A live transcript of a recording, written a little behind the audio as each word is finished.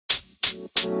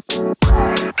There's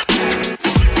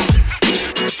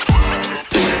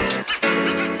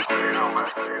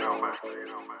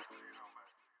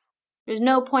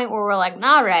no point where we're like,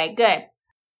 all right, good.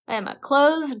 I am a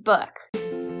closed book. But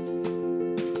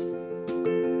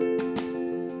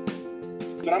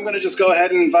I'm going to just go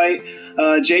ahead and invite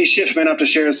Jay Schiffman up to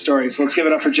share his story. So let's give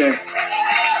it up for Jay.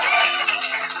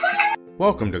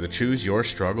 Welcome to the Choose Your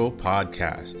Struggle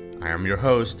podcast. I am your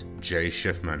host, Jay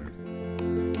Schiffman.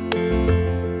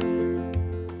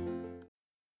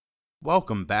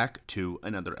 Welcome back to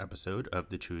another episode of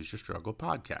the Choose Your Struggle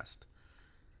podcast.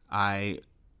 I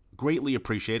greatly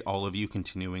appreciate all of you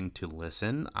continuing to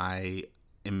listen. I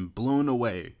am blown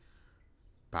away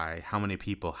by how many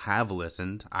people have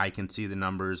listened. I can see the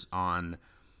numbers on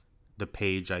the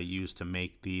page I use to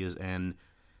make these, and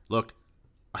look,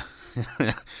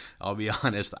 I'll be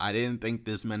honest, I didn't think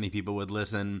this many people would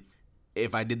listen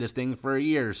if I did this thing for a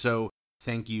year. So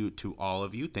thank you to all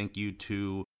of you. Thank you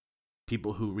to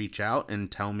people who reach out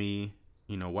and tell me,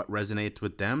 what resonates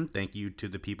with them. Thank you to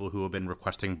the people who have been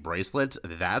requesting bracelets.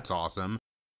 That's awesome.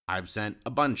 I've sent a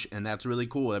bunch, and that's really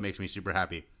cool. That makes me super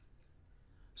happy.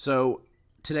 So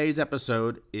today's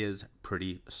episode is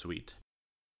pretty sweet.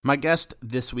 My guest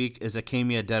this week is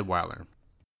Akemia Deadwyler.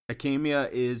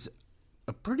 Akemia is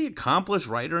a pretty accomplished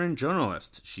writer and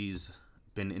journalist. She's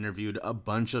been interviewed a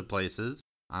bunch of places.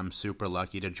 I'm super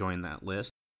lucky to join that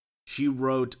list. She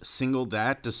wrote Single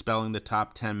That, Dispelling the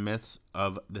Top 10 Myths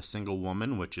of the Single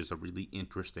Woman, which is a really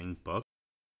interesting book.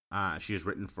 She has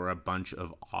written for a bunch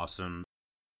of awesome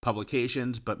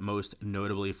publications, but most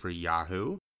notably for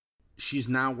Yahoo. She's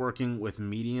now working with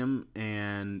Medium,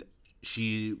 and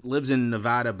she lives in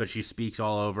Nevada, but she speaks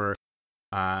all over.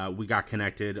 We got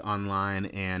connected online,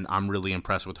 and I'm really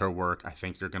impressed with her work. I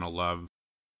think you're going to love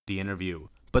the interview.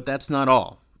 But that's not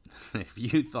all. If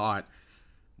you thought,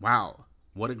 wow,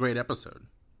 what a great episode.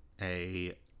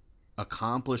 A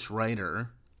accomplished writer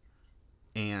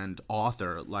and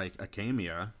author like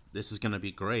Akemia, this is going to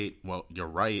be great. Well, you're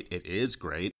right, it is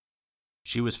great.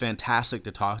 She was fantastic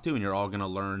to talk to, and you're all going to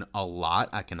learn a lot.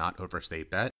 I cannot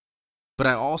overstate that. But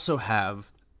I also have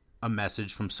a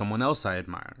message from someone else I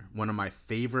admire. One of my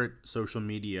favorite social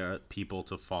media people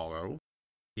to follow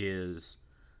is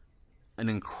an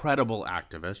incredible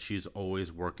activist. She's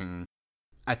always working.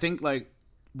 I think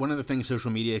one of the things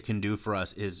social media can do for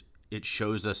us is it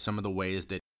shows us some of the ways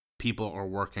that people are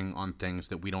working on things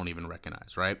that we don't even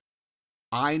recognize, right?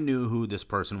 I knew who this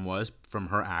person was from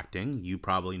her acting. You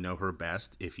probably know her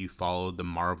best if you followed the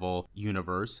Marvel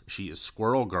universe. She is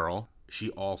Squirrel Girl.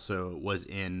 She also was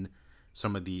in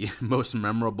some of the most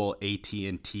memorable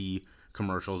AT&T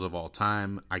commercials of all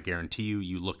time. I guarantee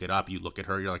you look it up, you look at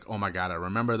her, you're like, oh my God, I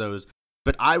remember those.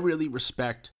 But I really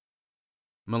respect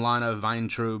Milana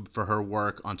Weintraub for her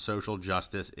work on social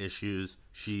justice issues.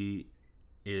 She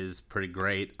is pretty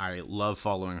great. I love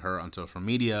following her on social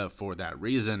media for that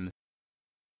reason.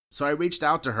 So I reached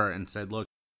out to her and said, look,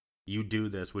 you do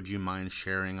this. Would you mind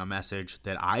sharing a message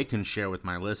that I can share with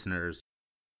my listeners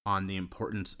on the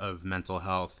importance of mental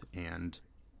health and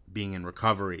being in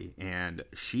recovery? And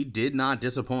she did not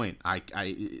disappoint.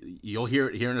 You'll hear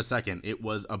it here in a second. It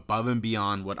was above and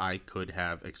beyond what I could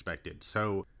have expected.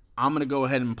 So I'm going to go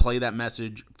ahead and play that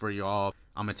message for y'all.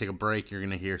 I'm going to take a break. You're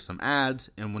going to hear some ads.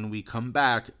 And when we come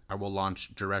back, I will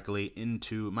launch directly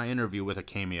into my interview with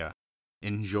Akemia.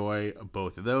 Enjoy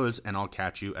both of those, and I'll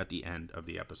catch you at the end of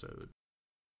the episode.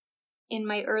 In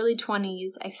my early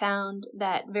 20s, I found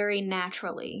that very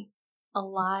naturally, a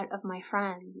lot of my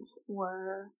friends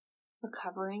were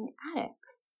recovering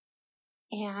addicts.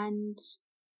 And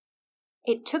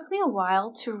it took me a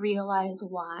while to realize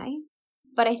why,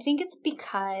 but I think it's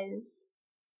because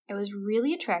I was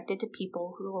really attracted to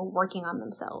people who were working on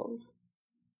themselves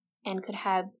and could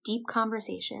have deep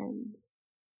conversations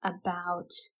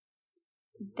about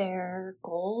their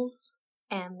goals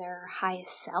and their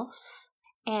highest self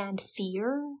and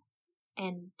fear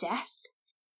and death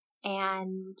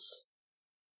and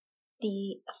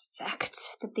the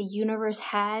effect that the universe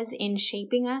has in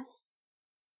shaping us.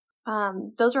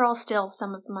 Those are all still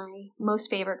some of my most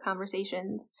favorite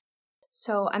conversations.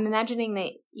 So I'm imagining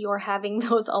that you're having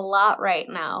those a lot right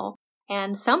now.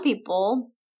 And some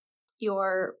people,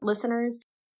 your listeners,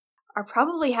 are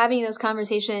probably having those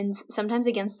conversations sometimes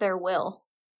against their will.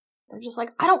 They're just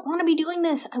like, I don't want to be doing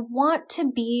this. I want to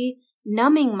be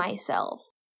numbing myself.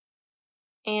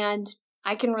 And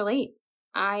I can relate.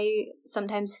 I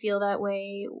sometimes feel that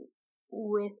way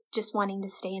with just wanting to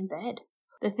stay in bed.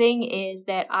 The thing is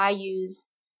that I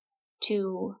use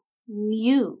to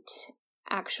mute,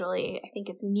 actually, I think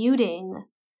it's muting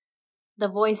the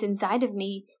voice inside of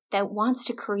me that wants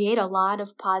to create a lot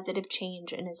of positive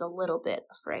change and is a little bit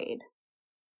afraid.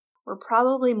 We're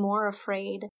probably more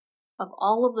afraid of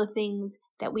all of the things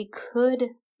that we could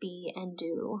be and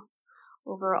do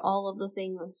over all of the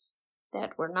things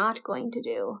that we're not going to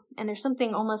do. And there's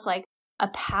something almost like a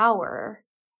power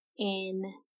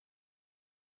in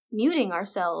muting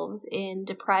ourselves, in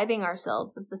depriving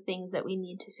ourselves of the things that we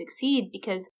need to succeed,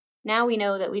 because now we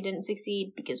know that we didn't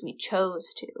succeed because we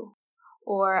chose to.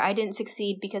 Or I didn't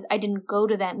succeed because I didn't go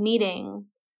to that meeting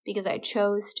because I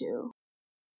chose to.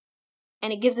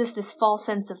 And it gives us this false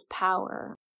sense of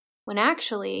power, when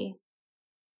actually,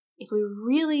 if we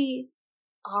really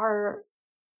are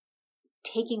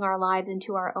taking our lives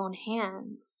into our own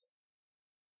hands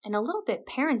and a little bit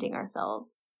parenting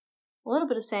ourselves, a little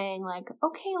bit of saying like,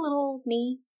 okay, little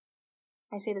me,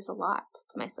 I say this a lot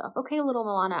to myself, okay, little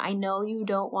Milana, I know you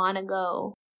don't want to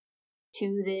go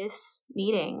to this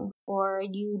meeting, or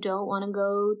you don't want to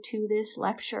go to this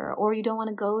lecture, or you don't want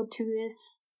to go to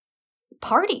this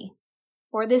party,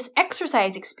 or this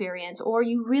exercise experience, or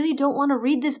you really don't want to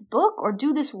read this book or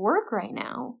do this work right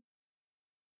now.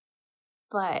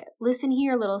 But listen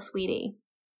here, little sweetie.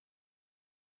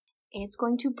 It's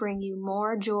going to bring you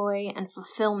more joy and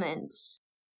fulfillment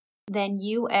than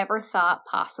you ever thought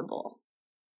possible.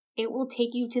 It will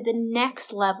take you to the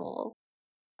next level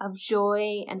of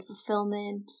joy and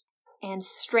fulfillment and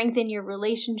strengthen your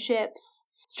relationships,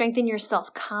 strengthen your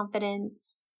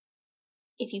self-confidence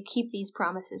if you keep these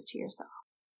promises to yourself.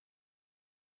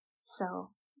 So,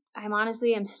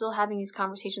 I'm still having these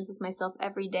conversations with myself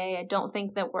every day. I don't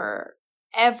think that we're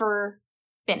ever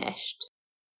finished.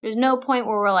 There's no point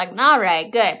where we're like, all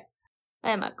right, good.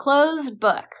 I'm a closed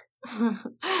book.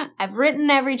 I've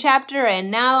written every chapter and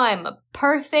now I'm a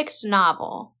perfect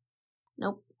novel.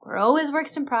 Nope. We're always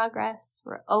works in progress.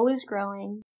 We're always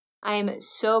growing. I am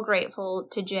so grateful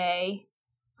to Jay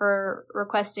for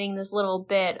requesting this little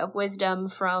bit of wisdom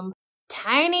from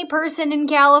tiny person in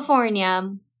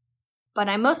California. But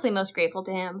I'm most grateful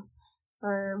to him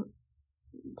for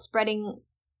spreading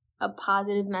a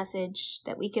positive message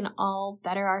that we can all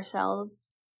better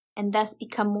ourselves and thus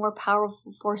become more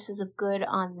powerful forces of good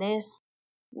on this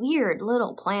weird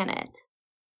little planet.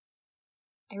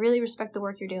 I really respect the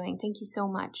work you're doing. Thank you so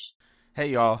much. Hey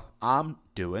y'all, I'm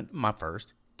doing my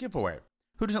first giveaway.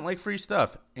 Who doesn't like free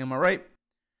stuff? Am I right?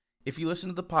 If you listen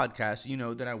to the podcast, you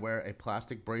know that I wear a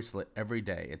plastic bracelet every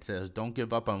day. It says, don't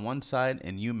give up on one side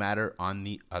and you matter on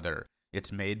the other.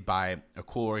 It's made by a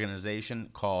cool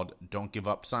organization called Don't Give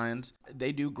Up Signs.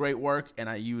 They do great work, and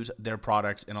I use their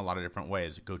products in a lot of different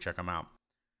ways. Go check them out.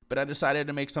 But I decided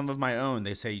to make some of my own.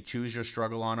 They say choose your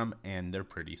struggle on them, and they're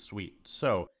pretty sweet.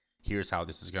 So here's how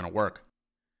this is going to work.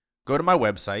 Go to my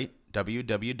website,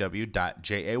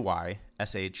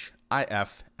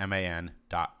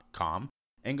 www.jayshifman.com,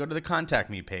 and go to the Contact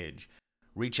Me page.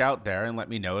 Reach out there and let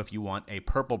me know if you want a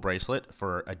purple bracelet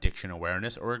for addiction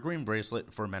awareness or a green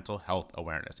bracelet for mental health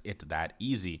awareness. It's that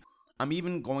easy. I'm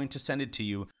even going to send it to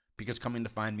you because coming to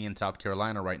find me in South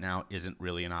Carolina right now isn't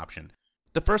really an option.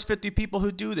 The first 50 people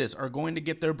who do this are going to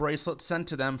get their bracelet sent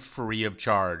to them free of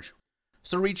charge.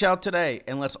 So reach out today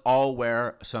and let's all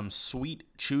wear some sweet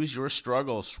Choose Your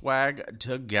Struggle swag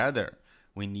together.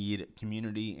 We need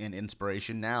community and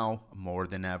inspiration now more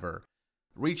than ever.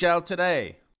 Reach out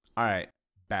today. All right.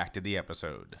 Back to the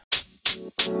episode.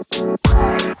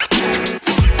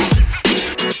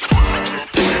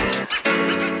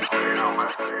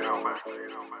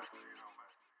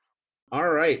 All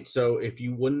right. So if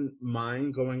you wouldn't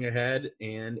mind going ahead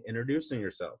and introducing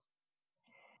yourself.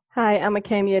 Hi, I'm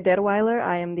Akamia Detweiler.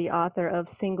 I am the author of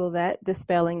Single That,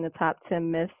 Dispelling the Top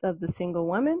 10 Myths of the Single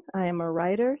Woman. I am a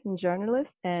writer and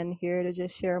journalist and here to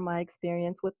just share my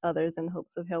experience with others in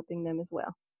hopes of helping them as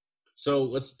well. So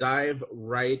let's dive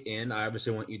right in. I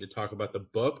obviously want you to talk about the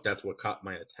book. That's what caught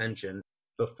my attention.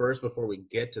 But first, before we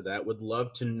get to that, would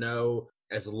love to know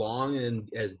as long and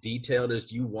as detailed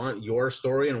as you want your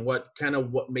story and what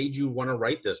made you want to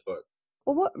write this book.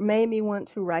 Well, what made me want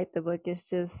to write the book is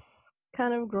just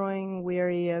kind of growing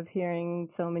weary of hearing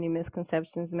so many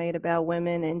misconceptions made about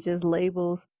women and just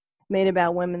labels made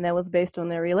about women that was based on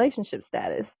their relationship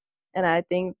status. And I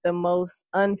think the most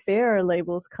unfair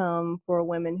labels come for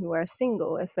women who are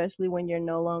single, especially when you're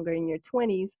no longer in your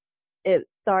 20s. It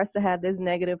starts to have this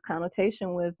negative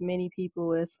connotation with many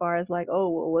people as far as like, oh,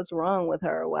 well, what's wrong with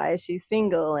her? Why is she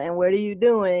single? And what are you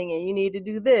doing? And you need to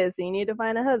do this. And you need to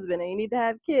find a husband. And you need to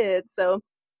have kids. So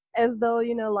as though,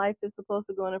 life is supposed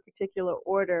to go in a particular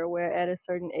order where at a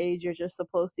certain age you're just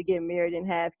supposed to get married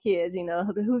and have kids.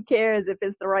 Who cares if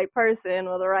it's the right person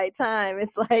or the right time?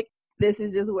 It's like, this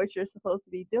is just what you're supposed to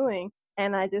be doing.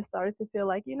 And I just started to feel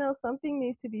like, something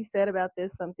needs to be said about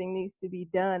this, something needs to be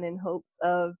done in hopes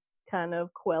of kind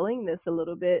of quelling this a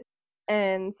little bit.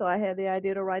 And so I had the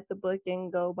idea to write the book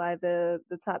and go by the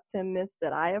top 10 myths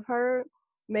that I have heard,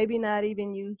 maybe not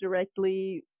even used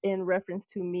directly in reference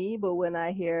to me, but when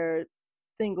I hear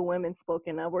single women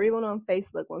spoken of, or even on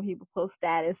Facebook when people post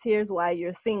status, here's why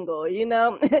you're single,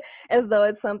 as though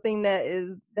it's something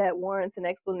that warrants an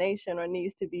explanation or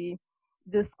needs to be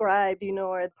described,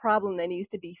 or a problem that needs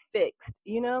to be fixed,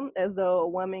 as though a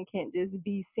woman can't just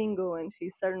be single and she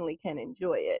certainly can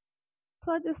enjoy it.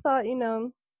 So I just thought,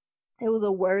 it was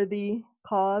a worthy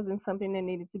cause and something that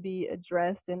needed to be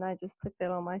addressed, and I just took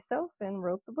that on myself and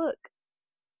wrote the book.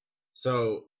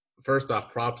 So first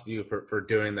off, props to you for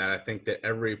doing that. I think that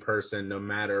every person, no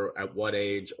matter at what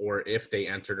age or if they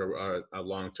entered a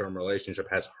long-term relationship,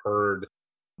 has heard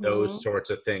those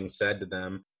sorts of things said to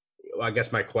them. Well, I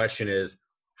guess my question is,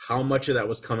 how much of that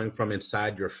was coming from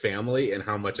inside your family and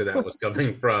how much of that was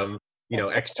coming from,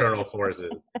 external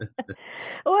forces?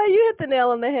 Well, you hit the nail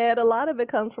on the head. A lot of it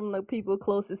comes from the people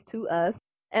closest to us.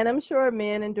 And I'm sure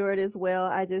men endure it as well.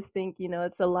 I just think,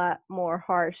 it's a lot more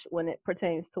harsh when it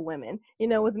pertains to women.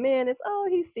 With men, it's, oh,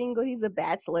 he's single, he's a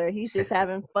bachelor, he's just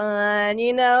having fun,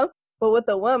 But with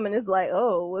a woman, it's like,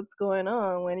 oh, what's going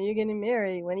on? When are you getting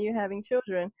married? When are you having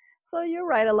children? So you're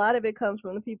right. A lot of it comes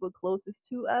from the people closest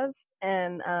to us,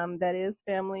 and that is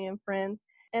family and friends.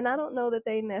 And I don't know that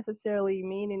they necessarily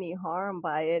mean any harm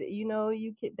by it.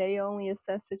 They only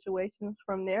assess situations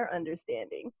from their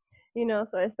understanding. So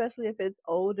especially if it's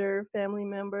older family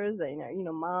members,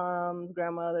 moms,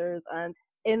 grandmothers, aunts,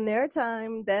 in their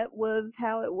time, that was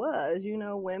how it was.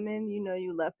 Women,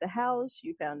 you left the house,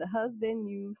 you found a husband,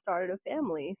 you started a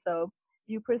family. So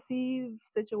you perceive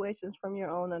situations from your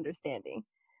own understanding.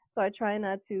 So I try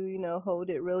not to, hold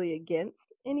it really against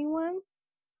anyone.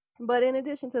 But in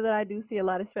addition to that, I do see a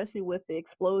lot, especially with the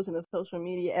explosion of social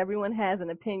media, everyone has an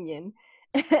opinion.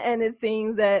 And it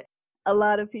seems that a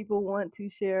lot of people want to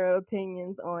share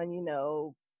opinions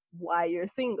on, why you're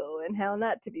single and how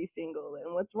not to be single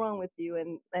and what's wrong with you.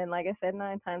 And like I said,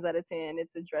 9 times out of 10,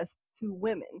 it's addressed to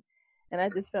women. And I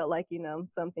just felt like,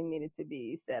 something needed to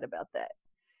be said about that.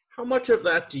 How much of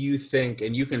that do you think,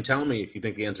 and you can tell me if you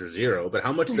think the answer is 0, but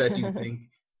how much of that do you think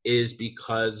is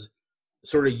because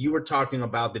sort of you were talking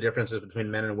about the differences between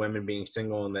men and women being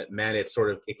single, and that men,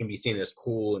 it can be seen as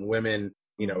cool, and women,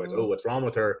 oh, what's wrong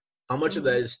with her? How much of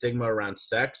that is stigma around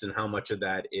sex, and how much of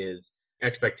that is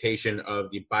expectation of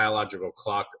the biological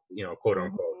clock, quote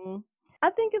unquote? I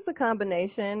think it's a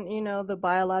combination. The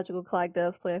biological clock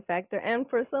does play a factor. And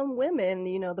for some women,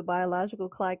 the biological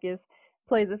clock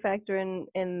plays a factor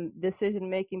in decision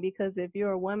making, because if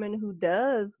you're a woman who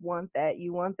does want that,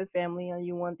 you want the family and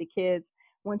you want the kids,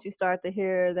 once you start to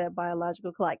hear that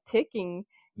biological clock ticking,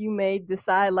 you may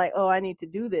decide like, oh, I need to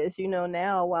do this,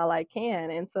 now while I can.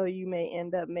 And so you may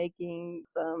end up making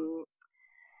some,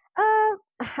 I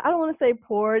don't want to say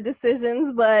poor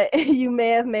decisions, but you may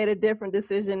have made a different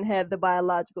decision had the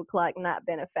biological clock not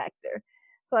been a factor.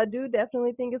 So I do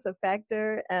definitely think it's a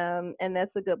factor, and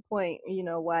that's a good point,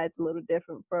 why it's a little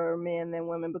different for men than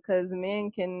women, because men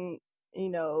can,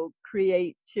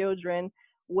 create children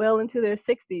well into their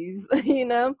 60s,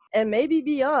 and maybe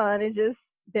beyond. It's just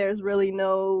there's really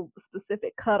no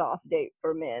specific cutoff date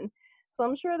for men. So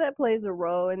I'm sure that plays a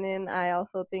role. And then I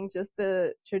also think just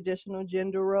the traditional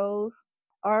gender roles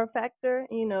are a factor.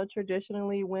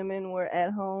 Traditionally women were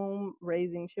at home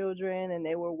raising children, and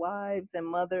they were wives and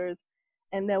mothers,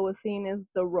 and that was seen as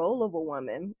the role of a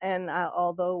woman. And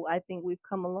although I think we've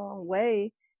come a long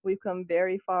way, we've come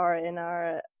very far in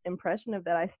our impression of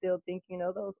that, I still think,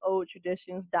 those old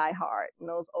traditions die hard and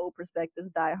those old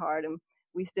perspectives die hard. And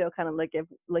we still kind of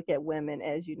look at women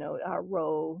as, our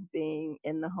role being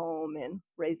in the home and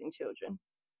raising children.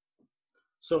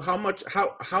 So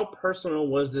how personal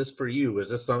was this for you? Was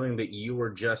this something that you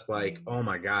were just like, oh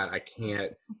my God, I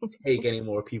can't take any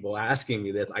more people asking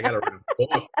me this. I got to write a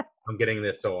book. I'm getting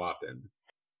this so often.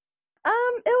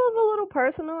 It was a little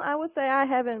personal. I would say I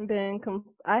haven't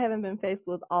been faced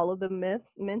with all of the myths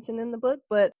mentioned in the book,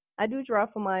 but I do draw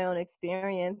from my own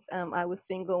experience. I was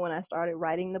single when I started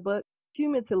writing the book.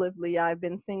 Cumulatively, I've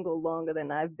been single longer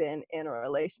than I've been in a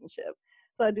relationship.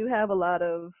 So I do have a lot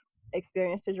of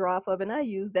experience to draw off of, and I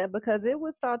use that because it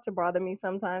would start to bother me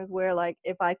sometimes where like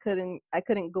if I couldn't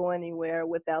go anywhere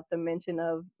without the mention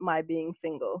of my being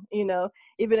single,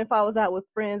 even if I was out with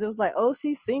friends, it was like, oh,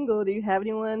 she's single, do you have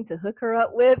anyone to hook her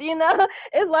up with?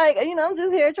 It's like, I'm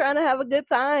just here trying to have a good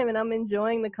time, and I'm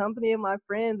enjoying the company of my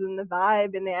friends and the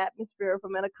vibe and the atmosphere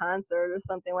from at a concert or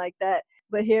something like that.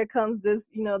 But here comes this,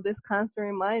 this constant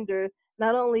reminder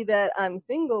not only that I'm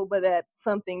single, but that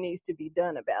something needs to be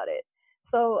done about it.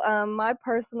 So my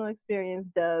personal experience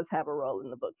does have a role in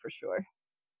the book for sure.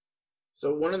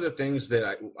 So one of the things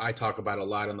that I talk about a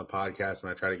lot on the podcast,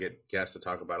 and I try to get guests to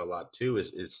talk about a lot too,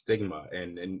 is stigma.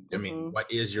 And I mean,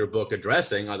 what is your book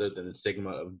addressing other than the stigma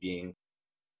of being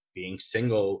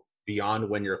single beyond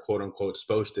when you're quote unquote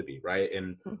supposed to be, right?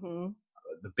 And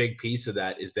the big piece of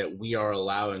that is that we are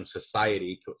allowing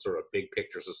society, sort of big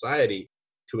picture society,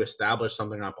 to establish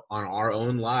something up on our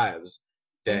own lives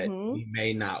that we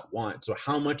may not want. So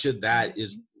how much of that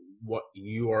is what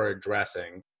you are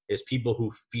addressing is people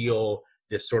who feel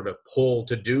this sort of pull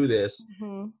to do this,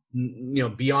 you know,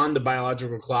 beyond the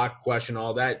biological clock question,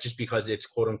 all that, just because it's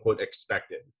quote unquote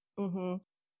expected.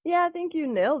 Yeah, I think you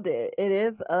nailed it. It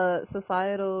is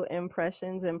societal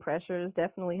impressions and pressures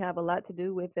definitely have a lot to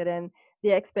do with it, and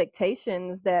the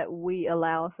expectations that we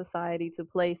allow society to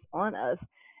place on us,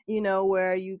 you know,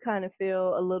 where you kind of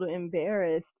feel a little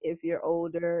embarrassed if you're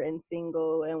older and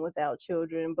single and without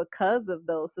children because of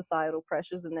those societal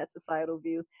pressures and that societal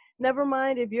view. Never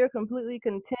mind if you're completely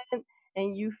content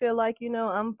and you feel like, you know,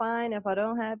 I'm fine if I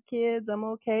don't have kids, I'm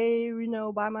okay, you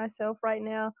know, by myself right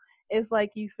now. It's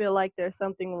like you feel like there's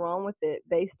something wrong with it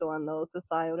based on those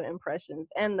societal impressions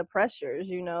and the pressures,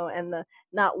 you know, and the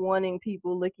not wanting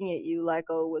people looking at you like,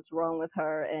 oh, what's wrong with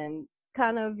her? And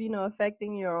kind of, you know,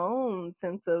 affecting your own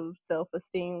sense of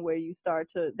self-esteem where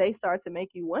they start to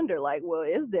make you wonder, like, well,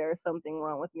 is there something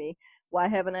wrong with me? Why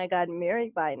haven't I gotten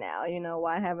married by now? You know,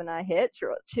 why haven't I had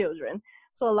children?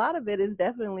 So a lot of it is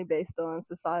definitely based on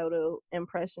societal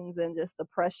impressions and just the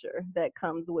pressure that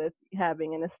comes with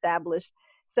having an established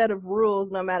set of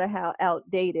rules, no matter how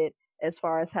outdated, as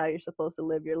far as how you're supposed to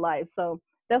live your life. So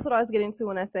that's what I was getting to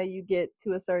when I say you get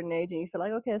to a certain age and you feel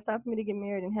like, okay, it's time for me to get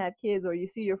married and have kids, or you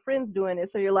see your friends doing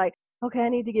it. So you're like, okay, I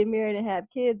need to get married and have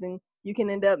kids. And you can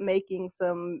end up making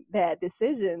some bad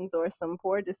decisions or some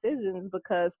poor decisions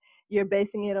because you're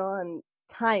basing it on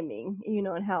timing, you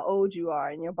know, and how old you are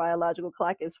and your biological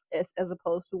clock is as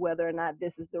opposed to whether or not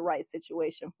this is the right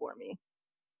situation for me.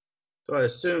 So I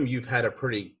assume you've had a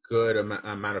pretty good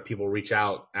amount of people reach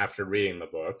out after reading the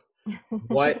book.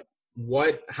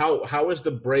 How is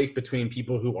the break between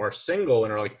people who are single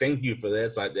and are like, thank you for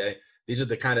this, these are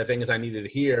the kind of things I needed to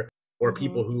hear, or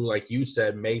people who, like you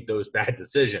said, made those bad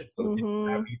decisions? So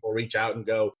have people reach out and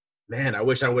go, man, I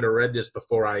wish I would have read this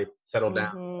before I settled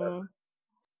down.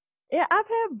 Yeah, I've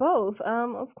had both.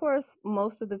 Of course,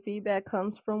 most of the feedback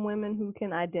comes from women who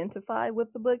can identify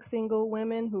with the book, single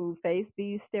women who face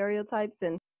these stereotypes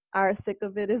and are sick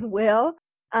of it as well.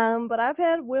 But I've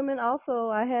had women also,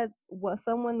 I had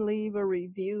someone leave a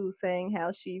review saying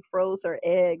how she froze her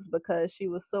eggs because she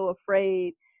was so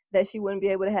afraid that she wouldn't be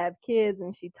able to have kids,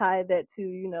 and she tied that to,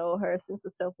 you know, her sense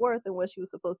of self-worth and what she was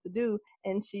supposed to do.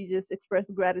 And she just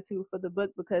expressed gratitude for the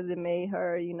book because it made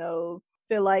her, you know,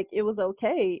 feel like it was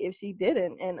okay if she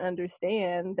didn't, and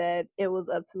understand that it was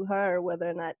up to her whether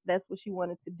or not that's what she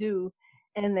wanted to do,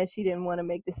 and that she didn't want to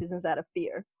make decisions out of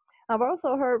fear. I've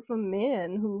also heard from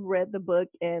men who read the book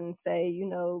and say, you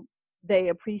know, they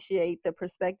appreciate the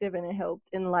perspective and it helped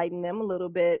enlighten them a little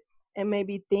bit and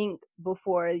maybe think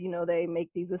before, you know, they make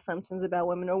these assumptions about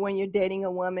women. Or when you're dating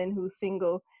a woman who's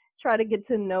single, try to get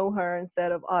to know her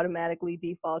instead of automatically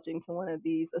defaulting to one of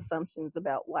these assumptions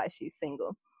about why she's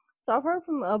single. So I've heard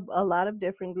from a lot of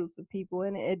different groups of people,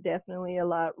 and it definitely a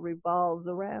lot revolves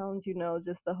around, you know,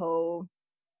 just the whole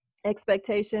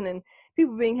expectation and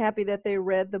people being happy that they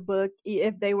read the book.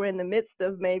 If they were in the midst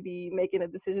of maybe making a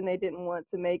decision they didn't want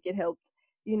to make, it helped,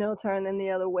 you know, turn them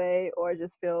the other way or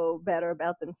just feel better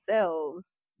about themselves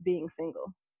being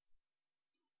single.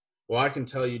 Well, I can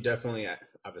tell you definitely,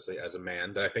 obviously as a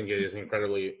man, that I think it is an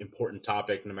incredibly important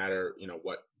topic, no matter, you know,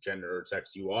 what gender or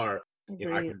sex you are. You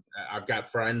know, I've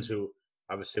got friends who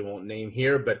obviously won't name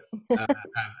here, but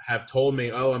have told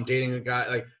me, oh, I'm dating a guy.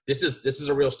 Like this is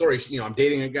a real story. You know, I'm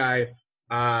dating a guy.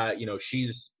 You know,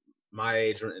 she's my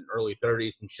age, in early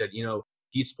 30s, and she said, you know,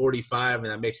 he's 45,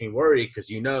 and that makes me worried because,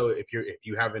 you know, if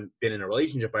you haven't been in a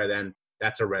relationship by then,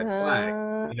 that's a red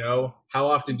flag. You know, how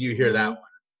often do you hear that one?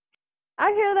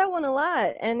 I hear that one a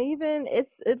lot, and even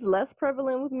it's less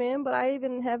prevalent with men, but I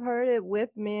even have heard it with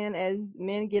men as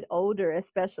men get older,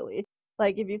 especially.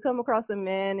 Like if you come across a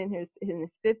man in his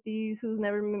 50s who's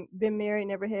never been married,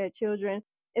 never had children,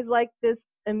 it's like this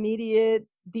immediate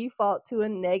default to a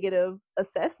negative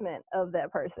assessment of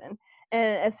that person.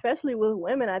 And especially with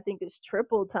women, I think it's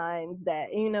triple times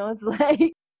that, you know, it's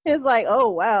like, oh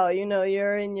wow, you know,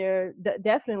 you're in your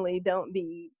definitely don't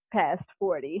be past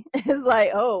 40. It's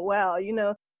like, oh wow, you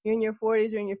know, you're in your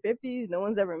 40s, you're in your 50s, no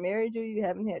one's ever married you, you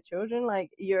haven't had children, like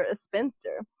you're a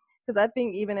spinster. Because I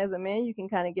think even as a man, you can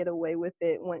kind of get away with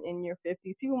it when in your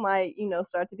 50s. People might,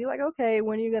 start to be like, okay,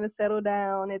 when are you going to settle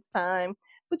down? It's time.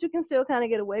 But you can still kind of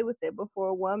get away with it. But for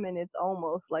a woman, it's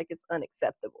almost like it's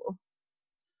unacceptable.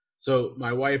 So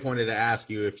my wife wanted to ask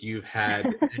you if you've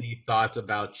had any thoughts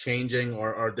about changing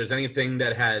or if there's anything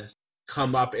that has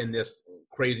come up in this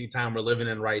crazy time we're living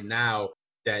in right now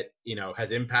that,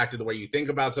 has impacted the way you think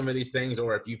about some of these things,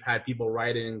 or if you've had people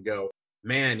write in and go,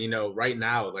 man, right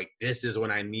now, like, this is when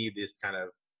I need this kind of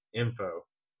info.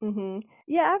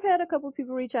 Yeah, I've had a couple of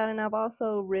people reach out, and I've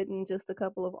also written just a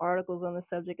couple of articles on the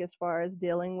subject as far as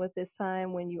dealing with this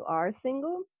time when you are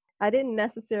single. I didn't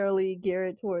necessarily gear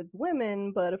it towards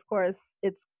women, but of course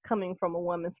it's coming from a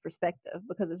woman's perspective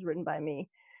because it's written by me.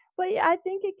 But yeah, I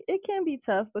think it can be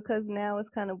tough because now it's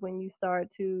kind of when you start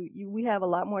to, we have a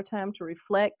lot more time to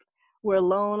reflect. We're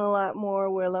alone a lot more.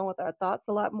 We're alone with our thoughts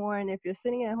a lot more. And if you're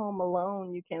sitting at home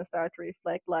alone, you can start to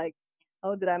reflect like,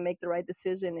 oh, did I make the right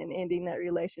decision in ending that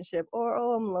relationship? Or,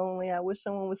 oh, I'm lonely. I wish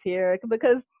someone was here.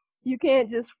 Because you can't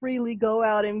just freely go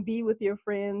out and be with your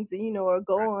friends, or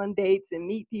go on dates and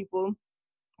meet people.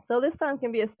 So this time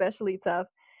can be especially tough.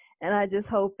 And I just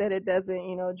hope that it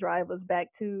doesn't, drive us back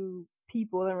to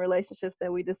people and relationships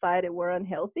that we decided were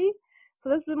unhealthy. So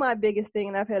that's been my biggest thing.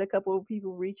 And I've had a couple of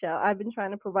people reach out. I've been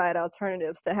trying to provide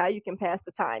alternatives to how you can pass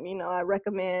the time. I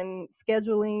recommend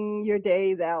scheduling your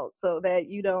days out so that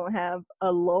you don't have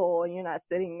a lull and you're not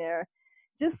sitting there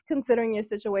just considering your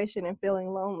situation and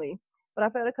feeling lonely. But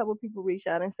I've had a couple of people reach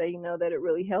out and say, that it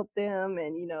really helped them.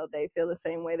 And, they feel the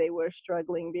same way they were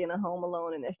struggling being at home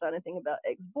alone. And they're starting to think about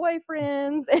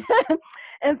ex-boyfriends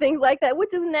and things like that,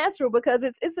 which is natural because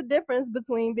it's a difference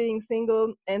between being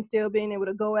single and still being able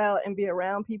to go out and be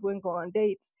around people and go on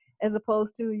dates, as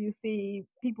opposed to you see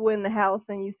people in the house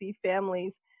and you see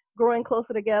families growing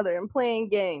closer together and playing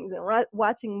games and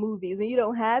watching movies. And you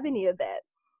don't have any of that.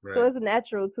 Right. So it's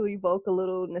natural to evoke a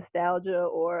little nostalgia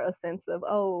or a sense of,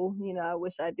 oh, I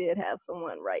wish I did have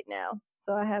someone right now.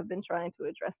 So I have been trying to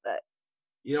address that.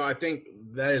 I think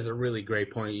that is a really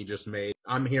great point you just made.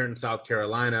 I'm here in South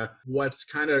Carolina. What's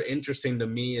kind of interesting to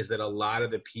me is that a lot of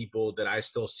the people that I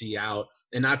still see out,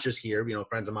 and not just here,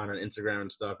 friends of mine on Instagram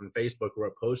and stuff and Facebook who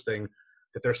are posting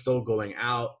that they're still going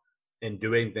out and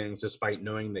doing things despite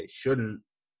knowing they shouldn't.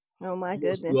 Oh my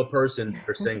goodness. To a person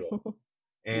they're single.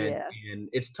 And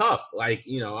it's tough. Like,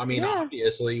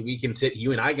 obviously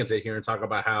you and I can sit here and talk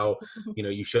about how,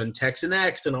 you shouldn't text an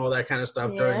ex and all that kind of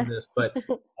stuff during this. But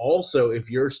also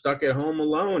if you're stuck at home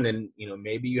alone and,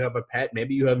 maybe you have a pet,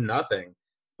 maybe you have nothing.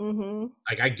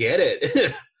 Like, I get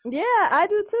it. Yeah, I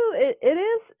do too.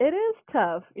 It is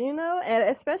tough, and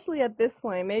especially at this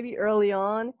point, maybe early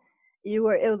on, it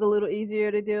was a little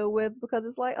easier to deal with because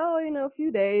it's like, oh, a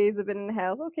few days I've been in the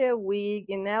house, okay, a week,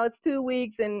 and now it's 2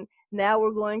 weeks, and now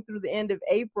we're going through the end of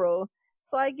April.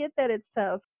 So I get that it's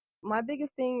tough. My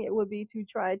biggest thing would be to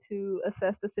try to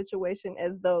assess the situation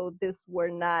as though this were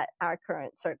not our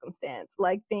current circumstance.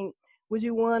 Like, would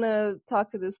you want to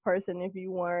talk to this person if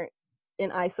you weren't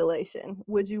in isolation?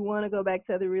 Would you want to go back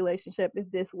to the relationship if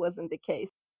this wasn't the case?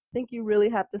 I think you really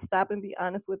have to stop and be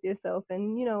honest with yourself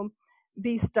and,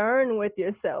 be stern with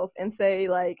yourself and say,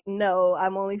 like, no,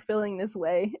 I'm only feeling this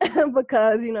way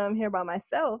because, I'm here by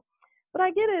myself. But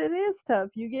I get it. It is tough.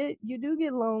 You do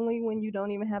get lonely when you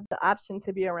don't even have the option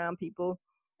to be around people.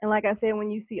 And like I said,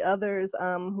 when you see others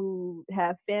who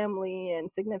have family and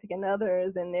significant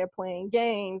others and they're playing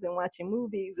games and watching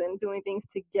movies and doing things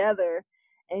together,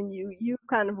 and you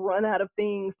kind of run out of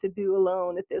things to do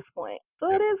alone at this point. So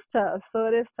it is tough.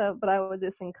 But I would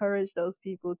just encourage those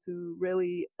people to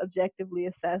really objectively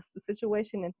assess the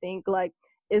situation and think, like,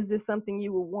 is this something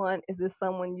you would want? Is this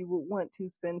someone you would want to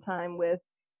spend time with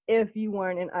if you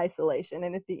weren't in isolation?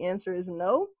 And if the answer is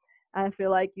no, I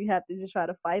feel like you have to just try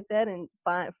to fight that and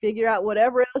figure out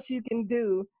whatever else you can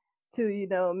do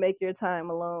to, make your time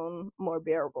alone more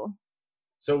bearable.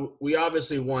 So we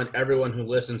obviously want everyone who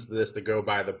listens to this to go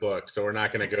buy the book. So we're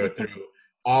not going to go through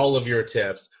all of your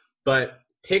tips, but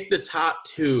pick the top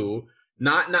two,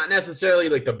 not necessarily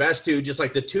like the best two, just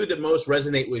like the two that most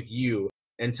resonate with you,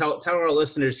 and tell our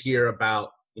listeners here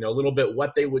about, a little bit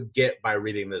what they would get by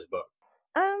reading this book.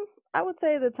 I would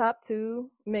say the top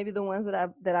two, maybe the ones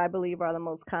that I believe are the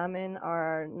most common,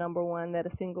 are number one, that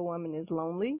a single woman is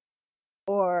lonely.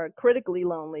 Or critically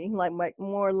lonely, like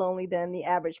more lonely than the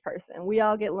average person. We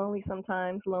all get lonely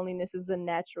sometimes. Loneliness is a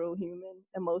natural human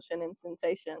emotion and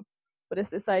sensation. But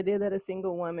it's this idea that a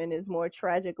single woman is more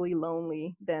tragically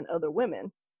lonely than other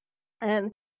women.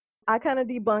 And I kind of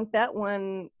debunked that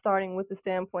one, starting with the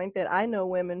standpoint that I know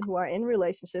women who are in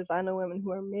relationships. I know women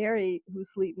who are married who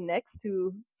sleep next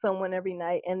to someone every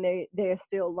night and they're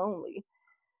still lonely.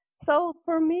 So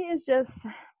for me, it's just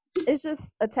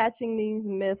attaching these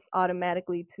myths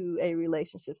automatically to a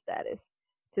relationship status.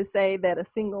 To say that a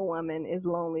single woman is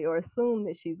lonely or assume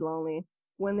that she's lonely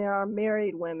when there are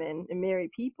married women and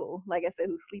married people, like I said,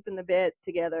 who sleep in the bed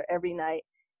together every night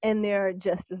and they're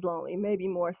just as lonely, maybe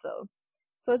more so.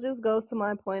 So it just goes to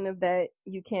my point of that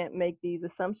you can't make these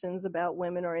assumptions about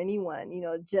women or anyone,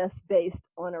 just based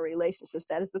on a relationship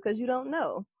status because you don't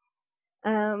know.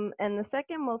 And the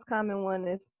second most common one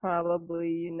is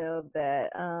probably,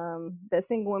 that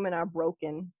single women are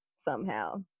broken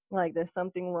somehow. Like there's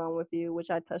something wrong with you, which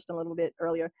I touched on a little bit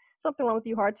earlier. Something wrong with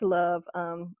you, hard to love,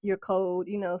 you're cold,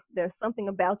 there's something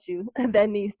about you that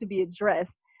needs to be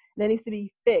addressed, that needs to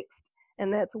be fixed,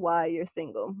 and that's why you're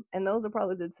single. And those are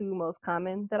probably the two most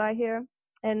common that I hear.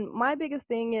 And my biggest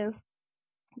thing is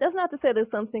that's not to say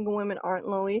that some single women aren't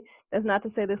lonely. That's not to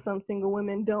say that some single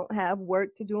women don't have work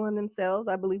to do on themselves.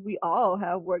 I believe we all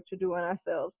have work to do on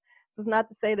ourselves. So it's not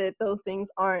to say that those things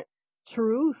aren't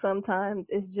true sometimes.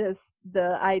 It's just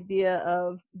the idea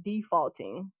of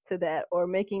defaulting to that or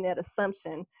making that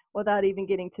assumption without even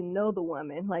getting to know the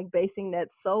woman, like basing that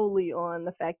solely on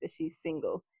the fact that she's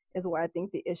single is where I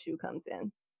think the issue comes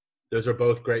in. Those are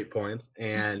both great points.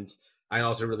 And I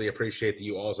also really appreciate that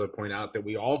you also point out that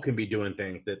we all can be doing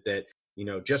things that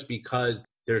just because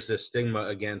there's this stigma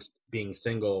against being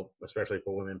single, especially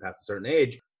for women past a certain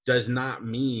age, does not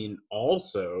mean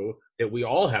also that we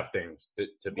all have things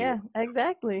to be. Yeah,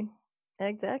 exactly.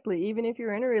 Exactly. Even if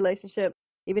you're in a relationship,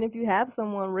 even if you have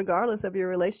someone, regardless of your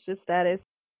relationship status,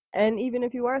 and even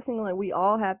if you are single, like we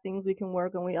all have things we can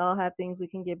work on, we all have things we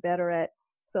can get better at.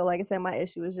 So, like I said, my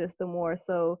issue is just the more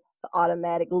so the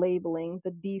automatic labeling,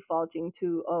 the defaulting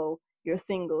to, oh, you're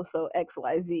single, so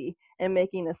XYZ, and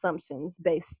making assumptions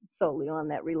based solely on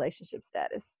that relationship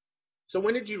status. So,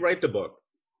 when did you write the book?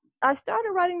 I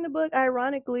started writing the book,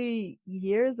 ironically,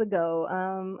 years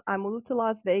ago. I moved to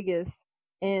Las Vegas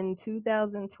in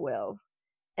 2012,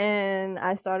 and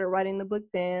I started writing the book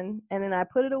then, and then I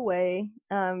put it away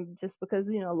just because,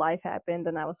 life happened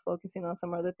and I was focusing on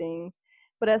some other things.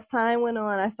 But as time went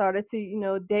on, I started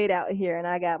to, date out here, and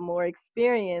I got more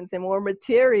experience and more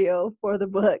material for the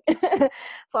book.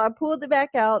 So I pulled it back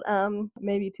out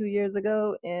maybe 2 years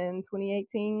ago in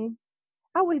 2018.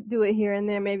 I would do it here and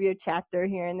there, maybe a chapter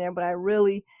here and there, but I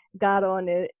really got on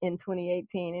it in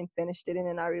 2018 and finished it, and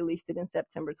then I released it in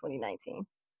September 2019.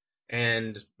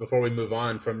 And before we move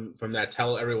on from that,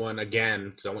 tell everyone again,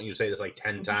 because I want you to say this like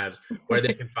 10 times, where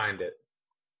they can find it.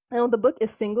 The book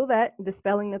is Single That,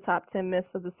 Dispelling the Top 10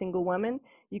 Myths of the Single Woman.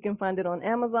 You can find it on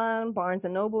Amazon,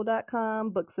 BarnesandNoble.com,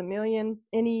 Books A Million,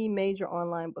 any major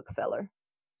online bookseller.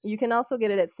 You can also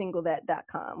get it at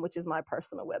SingleThat.com, which is my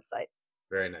personal website.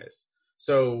 Very nice.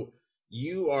 So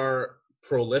you are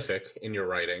prolific in your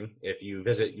writing. If you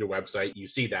visit your website, you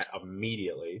see that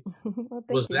immediately. Well,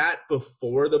 Was that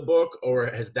before the book, or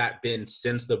has that been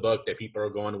since the book that people are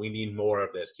going, we need more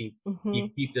of this? Keep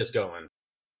this going.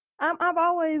 I've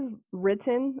always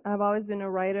written. I've always been a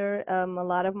writer. A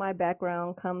lot of my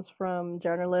background comes from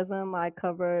journalism. I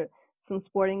covered some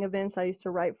sporting events. I used to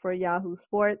write for Yahoo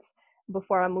Sports.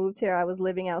 Before I moved here, I was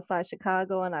living outside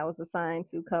Chicago, and I was assigned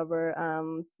to cover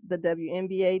the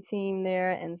WNBA team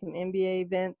there and some NBA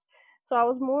events. So I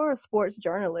was more a sports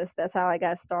journalist. That's how I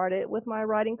got started with my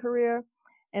writing career.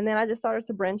 And then I just started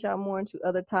to branch out more into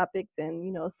other topics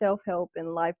and, self-help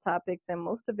and life topics. And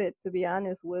most of it, to be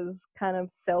honest, was kind of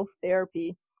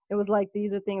self-therapy. It was like,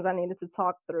 these are things I needed to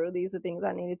talk through. These are things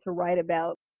I needed to write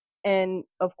about. And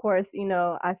of course,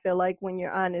 I feel like when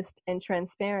you're honest and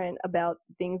transparent about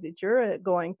things that you're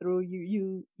going through,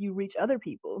 you reach other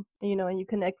people, and you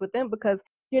connect with them because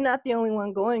you're not the only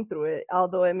one going through it,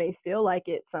 although it may feel like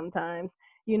it sometimes.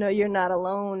 You're not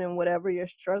alone in whatever your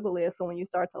struggle is. So when you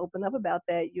start to open up about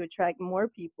that, you attract more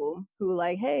people who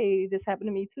like, hey, this happened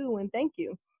to me too, and thank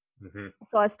you. Mm-hmm.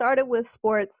 So I started with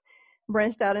sports,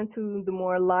 branched out into the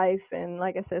more life and,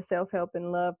 like I said, self-help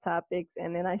and love topics.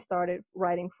 And then I started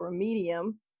writing for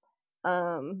Medium.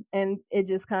 And it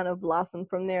just kind of blossomed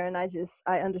from there. And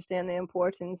I understand the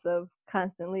importance of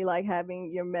constantly like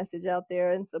having your message out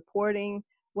there and supporting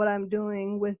what I'm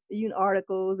doing with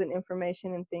articles and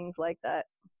information and things like that.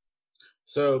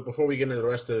 So before we get into the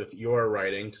rest of your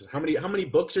writing, because how many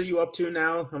books are you up to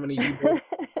now? How many ebooks?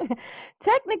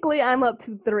 Technically, I'm up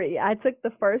to 3. I took the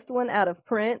first one out of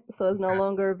print, so it's no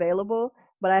longer available.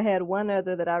 But I had one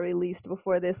other that I released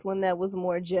before this one that was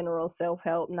more general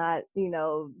self-help, not,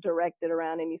 directed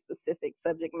around any specific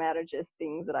subject matter, just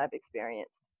things that I've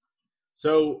experienced.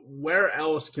 So where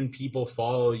else can people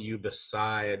follow you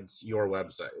besides your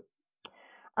website?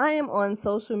 I am on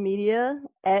social media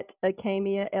at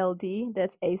Acamia LD.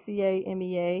 That's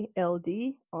ACAMEA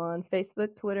LD on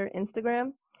Facebook, Twitter,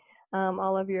 Instagram,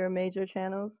 all of your major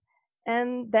channels.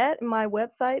 And that, my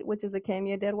website, which is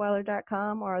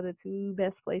acamiadedweiler.com, are the two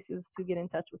best places to get in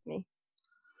touch with me.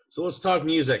 So let's talk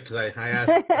music, because I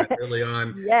asked that early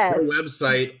on. Yes. Your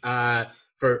website,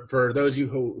 for those of you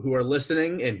who are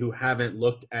listening and who haven't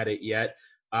looked at it yet,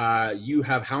 you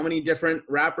have how many different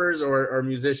rappers or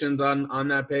musicians on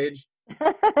that page?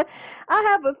 I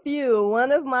have a few.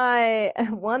 One of my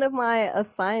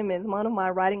assignments, one of my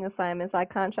writing assignments, I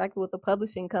contracted with a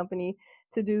publishing company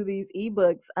to do these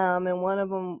ebooks. And one of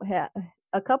them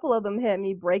a couple of them had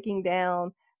me breaking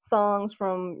down songs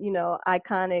from,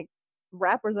 iconic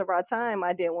rappers of our time.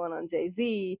 I did one on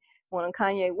Jay-Z, one on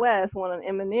Kanye West, one on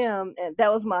Eminem, and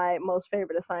that was my most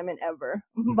favorite assignment ever,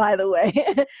 by the way.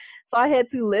 So I had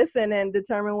to listen and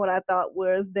determine what I thought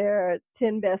was their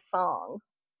 10 best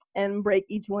songs and break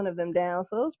each one of them down.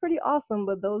 So it was pretty awesome,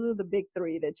 but those are the big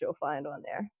three that you'll find on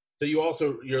there. So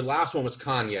your last one was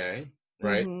Kanye,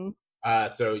 right? Mm-hmm.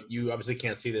 So you obviously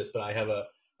can't see this, but I have a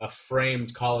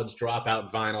framed College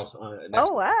Dropout vinyl.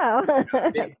 Oh, wow.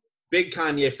 Big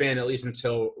Kanye fan, at least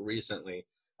until recently.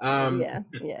 Yeah,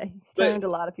 he's turned a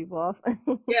lot of people off.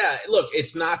 Yeah, look,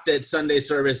 it's not that Sunday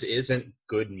service isn't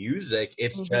good music.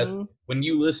 It's just when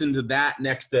you listen to that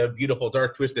next to Beautiful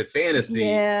Dark Twisted Fantasy.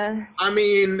 Yeah. I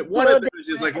mean, one of them is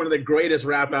just like one of the greatest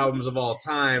rap albums of all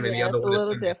time, and the other one is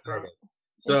Sunday service.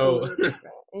 So,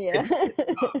 yeah.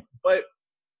 But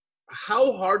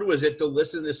how hard was it to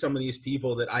listen to some of these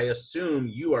people that I assume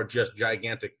you are just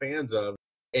gigantic fans of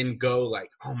and go like,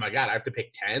 oh my God, I have to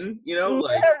pick 10?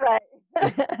 Like. Yeah, right.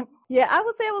 Yeah, I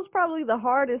would say it was probably the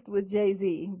hardest with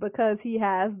Jay-Z because he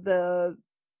has the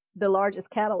largest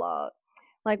catalog.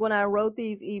 Like when I wrote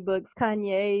these ebooks,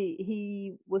 Kanye,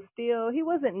 he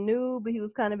wasn't new, but he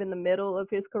was kind of in the middle of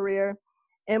his career.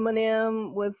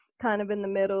 Eminem was kind of in the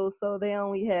middle, so they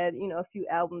only had, a few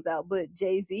albums out. But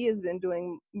Jay-Z has been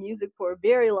doing music for a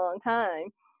very long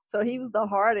time. So he was the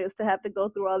hardest to have to go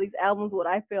through all these albums, what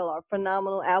I feel are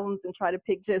phenomenal albums, and try to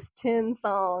pick just 10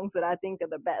 songs that I think are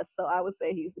the best. So I would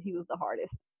say he was the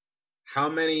hardest. How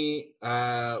many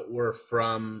were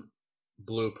from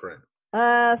Blueprint?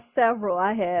 Several.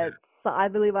 I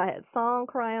believe I had Song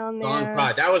Cry on there. Song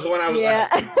Cry. That was the one I was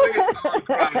like, Song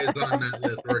Cry is on that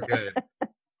list. We're good.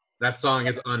 That song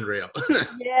is unreal.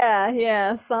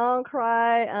 Yeah. Song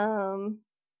Cry.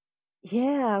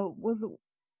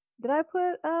 Did I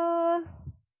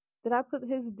put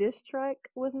his diss track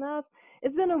with Nas?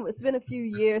 It's been a few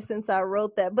years since I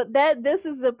wrote that, but this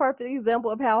is a perfect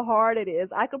example of how hard it is.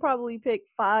 I could probably pick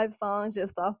 5 songs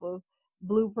just off of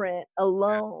Blueprint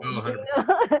alone,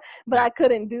 but I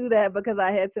couldn't do that because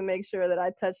I had to make sure that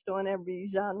I touched on every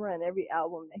genre and every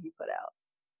album that he put out.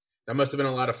 That must have been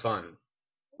a lot of fun.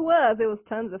 It was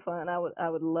tons of fun. I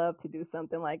would love to do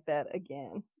something like that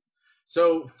again.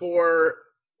 So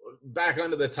back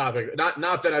onto the topic,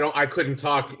 not that I couldn't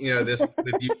talk, this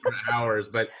with you for hours,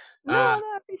 but no,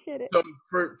 I appreciate it. So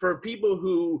for people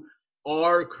who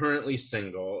are currently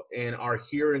single and are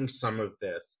hearing some of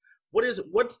this,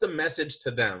 what's the message to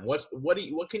them?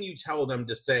 What can you tell them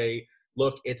to say,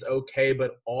 look, it's okay,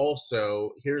 but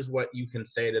also here's what you can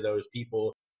say to those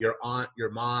people, your aunt, your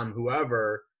mom,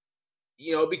 whoever,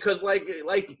 because like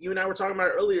you and I were talking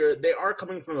about earlier, they are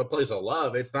coming from a place of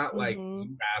love. It's not like,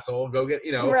 you asshole, go get,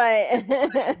 Right.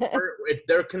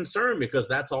 They're concerned because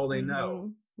that's all they know.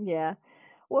 Yeah.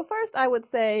 Well, first, I would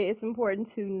say it's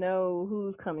important to know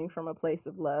who's coming from a place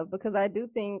of love, because I do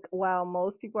think while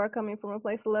most people are coming from a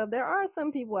place of love, there are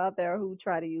some people out there who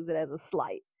try to use it as a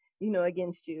slight,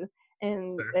 against you.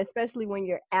 And especially when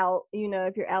you're out,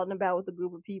 if you're out and about with a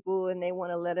group of people and they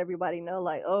want to let everybody know,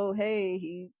 like, oh,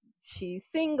 hey, she's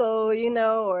single,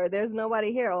 or there's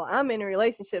nobody here. Oh, I'm in a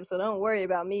relationship, so don't worry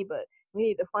about me, but we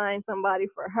need to find somebody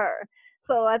for her.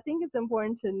 So I think it's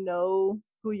important to know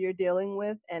who you're dealing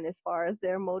with and as far as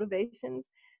their motivations.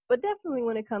 But definitely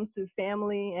when it comes to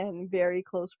family and very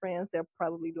close friends, they're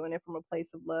probably doing it from a place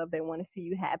of love. They want to see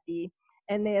you happy,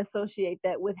 and they associate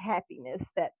that with happiness,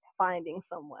 that finding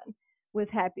someone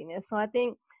with happiness. So I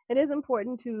think it is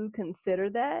important to consider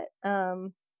that.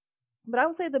 But I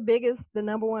would say the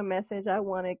number one message I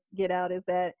want to get out is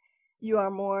that you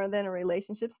are more than a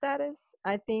relationship status.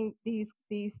 I think these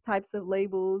types of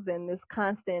labels and this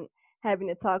constant having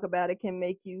to talk about it can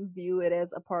make you view it as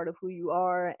a part of who you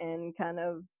are and kind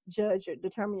of judge or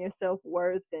determine your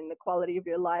self-worth and the quality of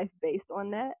your life based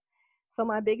on that. So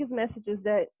my biggest message is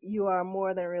that you are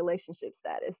more than a relationship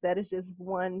status. That is just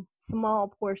one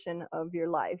small portion of your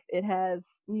life. It has,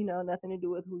 nothing to do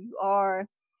with who you are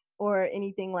or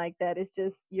anything like that. It's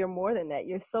just you're more than that.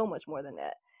 You're so much more than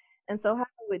that. And so how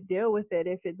you would deal with it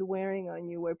if it's wearing on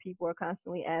you, where people are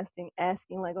constantly asking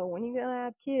like, oh, when are you gonna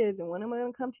have kids and when am I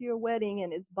gonna come to your wedding,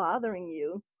 and it's bothering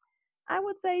you, I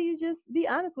would say you just be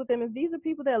honest with them. If these are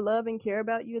people that love and care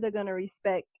about you, they're going to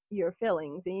respect your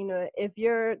feelings. And, if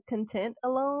you're content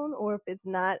alone, or if it's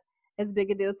not as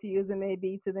big a deal to you as it may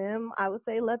be to them, I would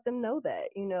say let them know that.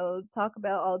 Talk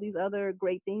about all these other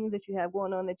great things that you have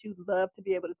going on that you'd love to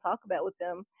be able to talk about with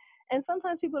them. And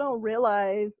sometimes people don't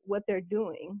realize what they're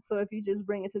doing. So if you just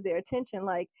bring it to their attention,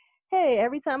 like, hey,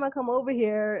 every time I come over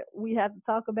here, we have to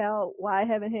talk about why I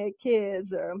haven't had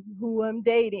kids or who I'm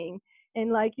dating, and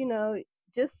like,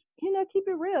 just keep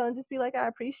it real and just be like, I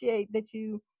appreciate that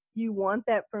you want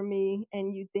that for me,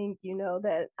 and you think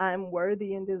that I'm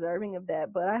worthy and deserving of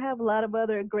that, but I have a lot of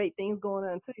other great things going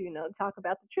on too. Talk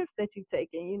about the trips that you've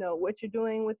taken, what you're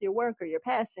doing with your work or your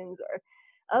passions or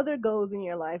other goals in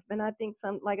your life. And I think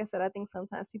like I said, I think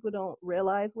sometimes people don't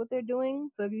realize what they're doing.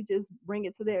 So if you just bring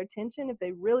it to their attention, if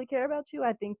they really care about you,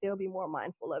 I think they'll be more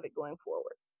mindful of it going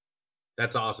forward.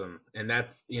 That's awesome. And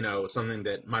that's, something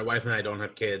that my wife and I don't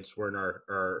have kids. We're in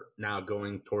our now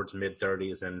going towards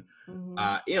mid-30s. And,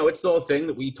 it's still a thing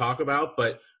that we talk about,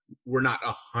 but we're not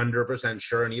 100%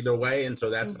 sure in either way. And so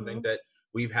that's something that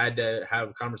we've had to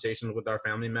have conversations with our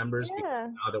family members. Yeah.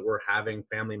 Now that we're having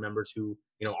family members who,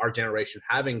 our generation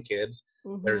having kids,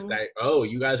 there's that, oh,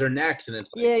 you guys are next. And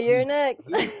it's like, yeah, you're next.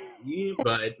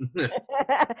 But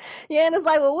yeah, and it's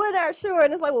like, well, we're not sure,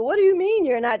 and it's like, well, what do you mean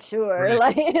you're not sure?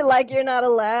 Right. like you're not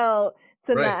allowed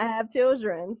to not have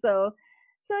children. So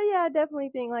yeah, I definitely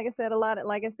think, like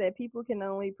I said, people can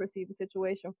only perceive a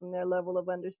situation from their level of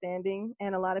understanding,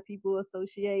 and a lot of people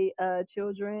associate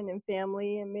children and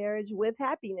family and marriage with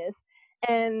happiness.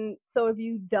 And so if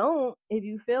you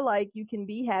feel like you can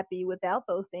be happy without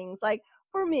those things, like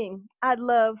for me, I'd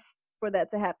love for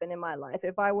that to happen in my life.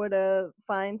 If I were to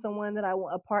find someone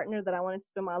a partner that I wanted to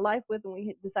spend my life with, and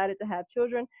we decided to have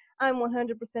children, I'm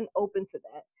 100% open to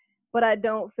that. But I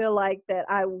don't feel like that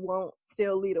I won't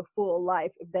still lead a full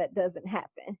life if that doesn't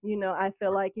happen. I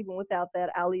feel like even without that,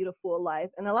 I'll lead a full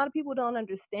life. And a lot of people don't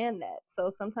understand that.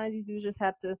 So sometimes you do just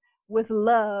have to, with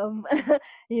love,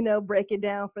 break it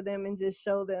down for them and just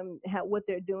show them what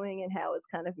they're doing and how it's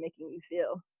kind of making you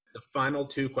feel. The final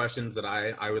two questions that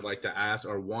I would like to ask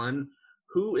are, one,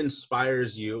 who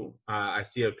inspires you? I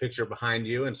see a picture behind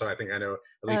you, and so I think I know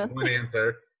at least one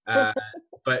answer.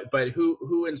 But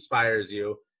who inspires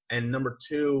you? And number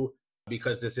two,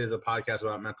 because this is a podcast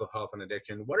about mental health and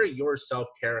addiction, what are your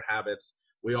self-care habits?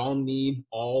 We all need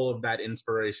all of that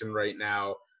inspiration right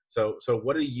now. So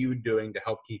what are you doing to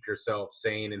help keep yourself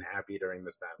sane and happy during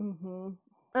this time?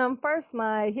 First,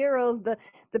 my heroes,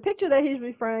 the picture that he's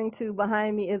referring to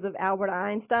behind me is of Albert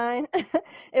Einstein.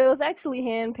 It was actually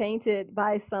hand painted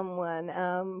by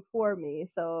someone for me,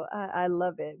 so I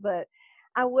love it. But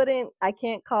I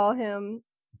can't call him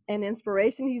an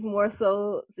inspiration. He's more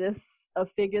so just a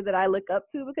figure that I look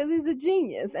up to because he's a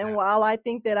genius. And while I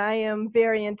think that I am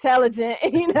very intelligent,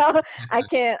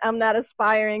 I'm not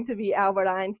aspiring to be Albert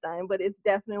Einstein, but it's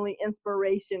definitely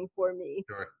inspiration for me.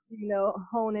 Sure.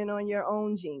 Hone in on your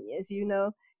own genius.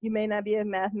 You may not be a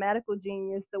mathematical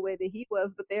genius the way that he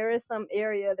was, but there is some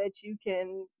area that you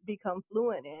can become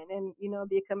fluent in and,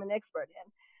 become an expert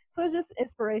in. So it's just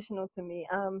inspirational to me.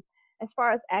 As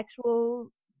far as actual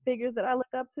figures that I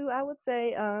look up to, I would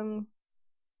say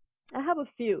I have a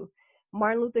few.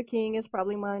 Martin Luther King is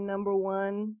probably my number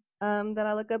one that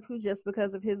I look up to, just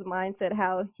because of his mindset,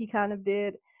 how he kind of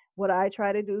did what I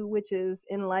try to do, which is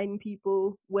enlighten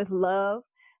people with love.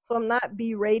 So I'm not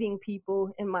berating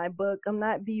people in my book. I'm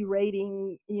not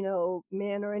berating,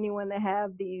 men or anyone that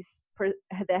has these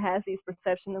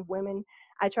perceptions of women.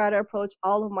 I try to approach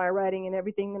all of my writing and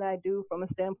everything that I do from a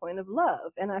standpoint of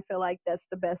love. And I feel like that's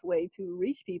the best way to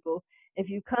reach people. If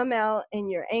you come out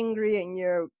and you're angry and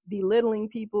you're belittling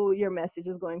people, your message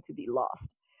is going to be lost.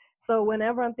 So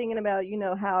whenever I'm thinking about,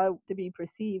 how to be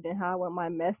perceived and how I want my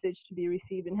message to be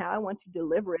received and how I want to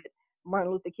deliver it,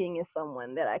 Martin Luther King is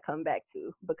someone that I come back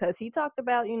to, because he talked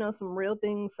about, some real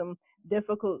things, some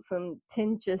difficult, some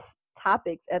tenuous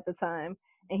topics at the time,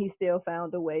 and he still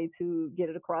found a way to get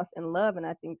it across in love, and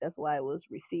I think that's why it was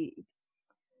received.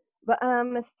 But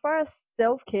as far as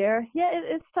self-care,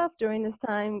 it's tough during this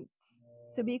time.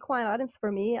 To be quite honest,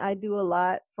 for me, I do a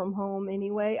lot from home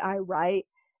anyway. I write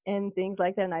and things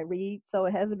like that, and I read, so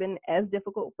it hasn't been as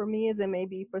difficult for me as it may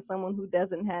be for someone who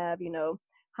doesn't have,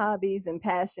 hobbies and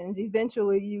passions.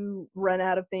 Eventually you run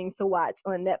out of things to watch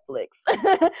on Netflix,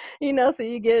 so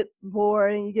you get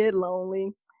bored and you get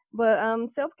lonely. But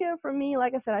self-care for me,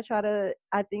 like I said,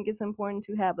 I think it's important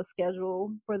to have a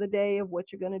schedule for the day of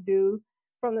what you're going to do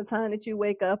from the time that you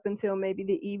wake up until maybe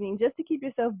the evening, just to keep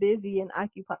yourself busy and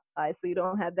occupied so you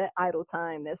don't have that idle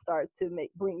time that starts to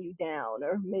bring you down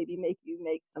or maybe make you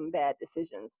make some bad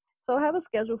decisions. So have a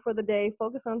schedule for the day.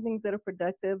 Focus on things that are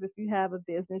productive. If you have a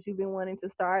business you've been wanting to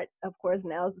start, of course,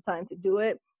 now is the time to do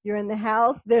it. You're in the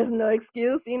house. There's no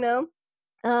excuse, you know.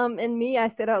 And me, I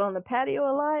sit out on the patio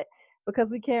a lot because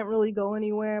we can't really go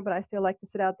anywhere, but I still like to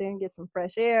sit out there and get some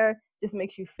fresh air. Just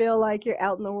makes you feel like you're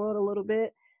out in the world a little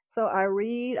bit. So I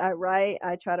read, I write,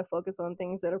 I try to focus on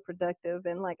things that are productive.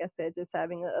 And like I said, just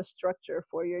having a structure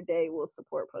for your day will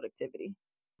support productivity.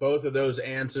 Both of those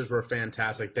answers were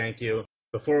fantastic. Thank you.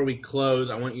 Before we close,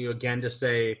 I want you again to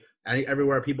say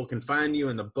everywhere people can find you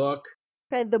in the book.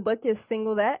 Okay, the book is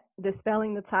Single That,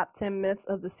 Dispelling the Top 10 Myths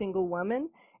of the Single Woman.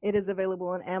 It is available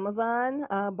on Amazon,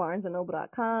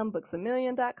 BarnesandNoble.com,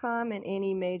 BooksAMillion.com, and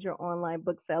any major online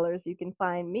booksellers. You can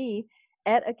find me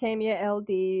at Akamia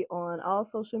LD on all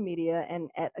social media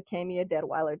and at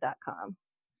AkamiaDeadweiler.com.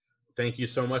 Thank you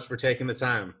so much for taking the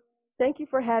time. Thank you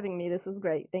for having me. This was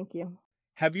great. Thank you.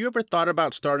 Have you ever thought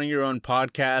about starting your own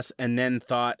podcast and then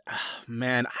thought,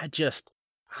 man, I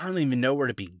don't even know where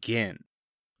to begin?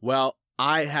 Well,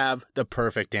 I have the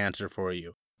perfect answer for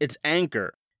you. It's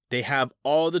Anchor. They have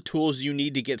all the tools you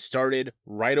need to get started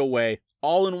right away,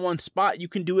 all in one spot. You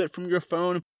can do it from your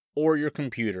phone or your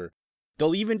computer.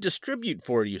 They'll even distribute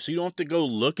for you, so you don't have to go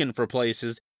looking for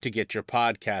places to get your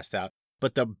podcast out.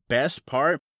 But the best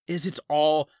part is it's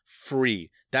all free.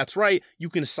 That's right. You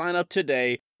can sign up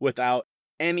today without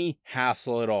any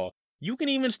hassle at all. You can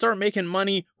even start making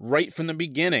money right from the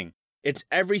beginning. It's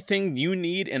everything you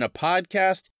need in a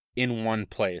podcast in one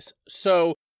place.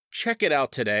 So check it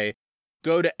out today.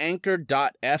 Go to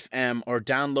anchor.fm or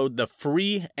download the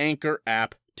free Anchor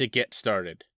app to get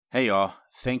started. Hey, y'all.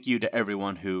 Thank you to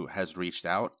everyone who has reached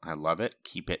out. I love it.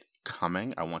 Keep it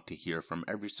coming. I want to hear from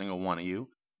every single one of you.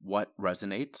 What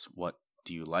resonates? What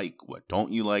do you like? What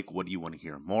don't you like? What do you want to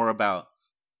hear more about?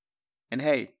 And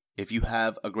hey, if you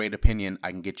have a great opinion,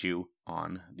 I can get you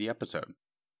on the episode.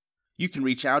 You can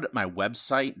reach out at my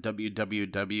website,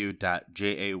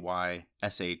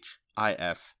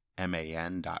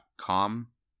 www.jayshifman.com,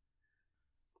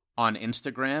 on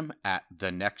Instagram at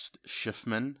The Next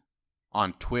Schiffman,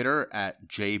 on Twitter at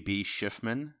JB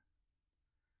Schiffman,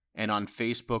 and on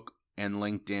Facebook and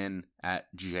LinkedIn at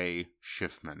J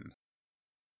Schiffman.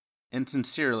 And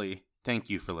sincerely, thank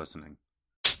you for listening.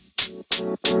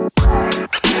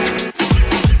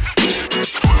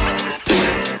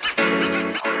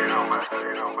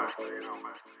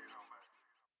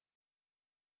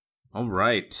 All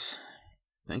right.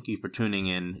 Thank you for tuning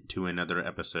in to another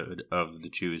episode of the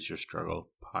Choose Your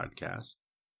Struggle podcast.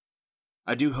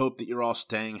 I do hope that you're all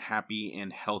staying happy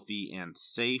and healthy and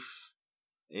safe.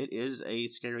 It is a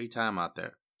scary time out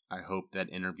there. I hope that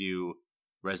interview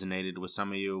resonated with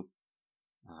some of you.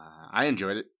 I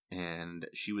enjoyed it, and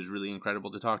she was really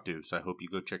incredible to talk to, so I hope you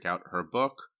go check out her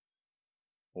book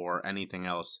or anything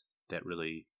else that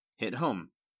really hit home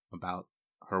about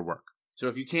her work. So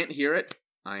if you can't hear it,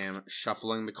 I am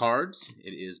shuffling the cards.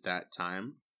 It is that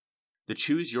time. The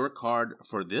Choose Your card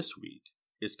for this week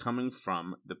is coming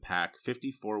from the pack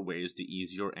 54 Ways to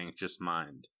Ease Your Anxious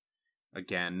Mind.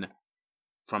 Again,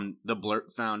 from the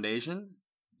Blurt Foundation.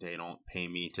 They don't pay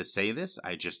me to say this.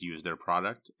 I just use their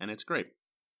product, and it's great.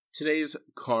 Today's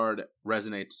card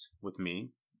resonates with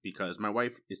me because my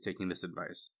wife is taking this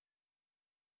advice.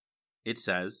 It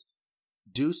says,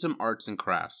 do some arts and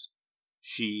crafts.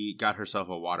 She got herself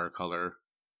a watercolor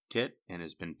kit and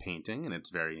has been painting, and it's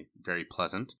very, very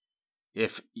pleasant.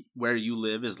 If where you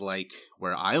live is like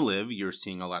where I live, you're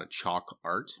seeing a lot of chalk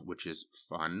art, which is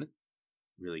fun.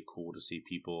 Really cool to see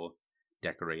people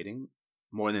decorating.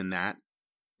 More than that,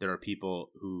 there are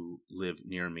people who live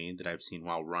near me that I've seen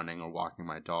while running or walking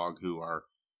my dog who are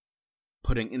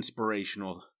putting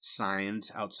inspirational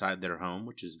signs outside their home,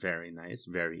 which is very nice,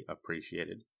 very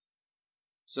appreciated.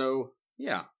 So,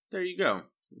 yeah, there you go.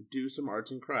 Do some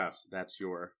arts and crafts. That's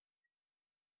your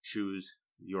Choose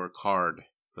Your card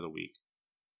for the week.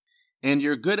 And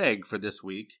your good egg for this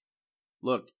week.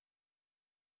 Look,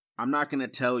 I'm not going to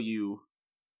tell you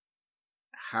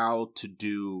how to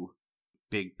do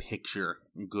big picture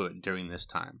good during this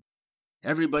time.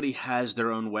 Everybody has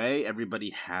their own way.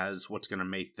 Everybody has what's going to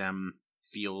make them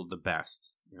feel the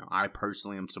best. I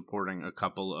personally am supporting a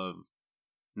couple of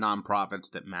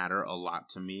nonprofits that matter a lot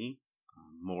to me,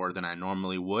 more than I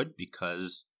normally would,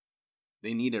 because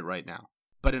they need it right now.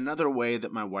 But another way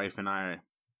that my wife and I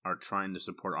are trying to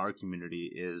support our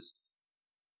community is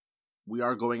we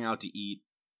are going out to eat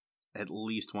at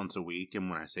least once a week. And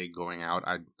when I say going out,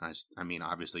 I mean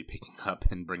obviously picking up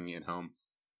and bringing it home.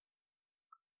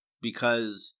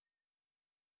 Because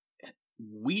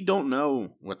we don't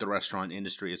know what the restaurant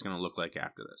industry is going to look like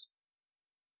after this.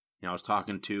 I was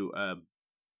talking to an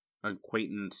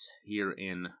acquaintance here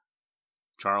in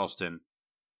Charleston.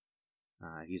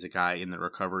 He's a guy in the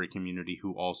recovery community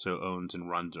who also owns and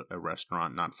runs a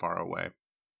restaurant not far away.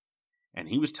 And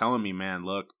he was telling me, man,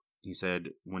 look, he said,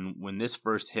 when this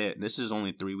first hit, this is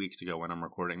only 3 weeks ago when I'm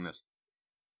recording this.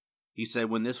 He said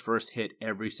when this first hit,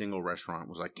 every single restaurant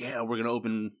was like, yeah, we're going to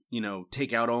open,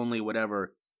 takeout only,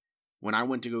 whatever. When I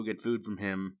went to go get food from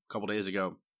him a couple days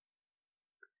ago,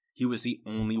 he was the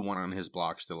only one on his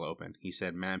block still open. He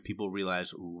said, man, people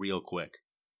realize real quick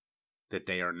that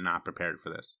they are not prepared for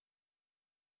this.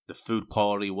 The food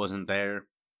quality wasn't there.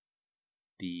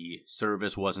 The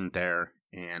service wasn't there.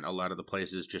 And a lot of the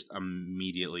places just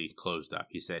immediately closed up.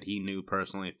 He said he knew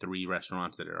personally 3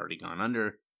 restaurants that had already gone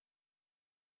under.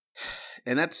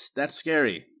 And that's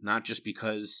scary. Not just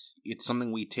because it's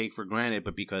something we take for granted,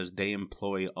 but because they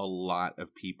employ a lot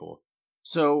of people.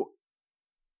 So,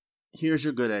 here's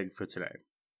your good egg for today.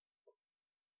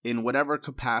 In whatever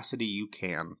capacity you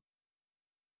can,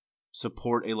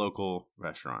 support a local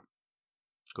restaurant.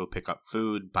 Go pick up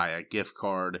food, buy a gift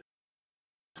card.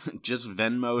 Just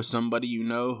Venmo somebody you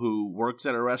know who works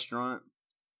at a restaurant.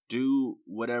 Do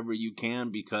whatever you can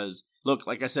because, look,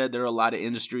 like I said, there are a lot of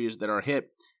industries that are hit,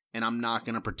 and I'm not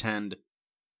going to pretend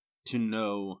to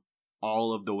know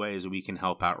all of the ways we can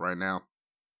help out right now.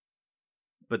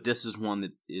 But this is one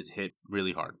that is hit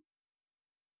really hard.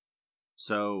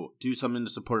 So do something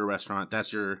to support a restaurant.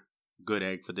 That's your good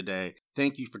egg for the day.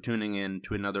 Thank you for tuning in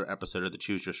to another episode of the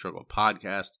Choose Your Struggle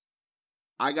podcast.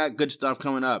 I got good stuff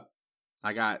coming up.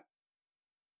 I got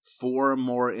 4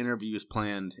 more interviews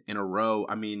planned in a row.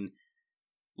 I mean,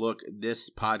 look, this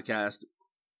podcast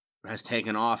has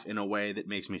taken off in a way that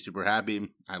makes me super happy.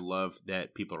 I love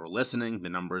that people are listening. The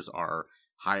numbers are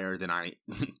higher than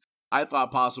I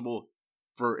thought possible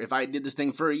for if I did this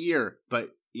thing for a year. But,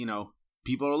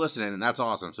 people are listening, and that's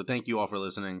awesome. So thank you all for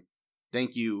listening.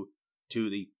 Thank you to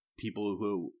the people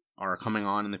who are coming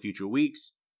on in the future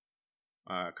weeks,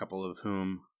 a couple of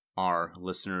whom are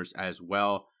listeners as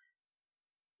well.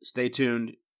 Stay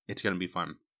tuned. It's going to be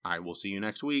fun. I will see you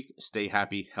next week. Stay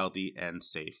happy, healthy, and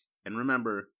safe. And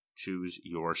remember, choose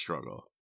your struggle.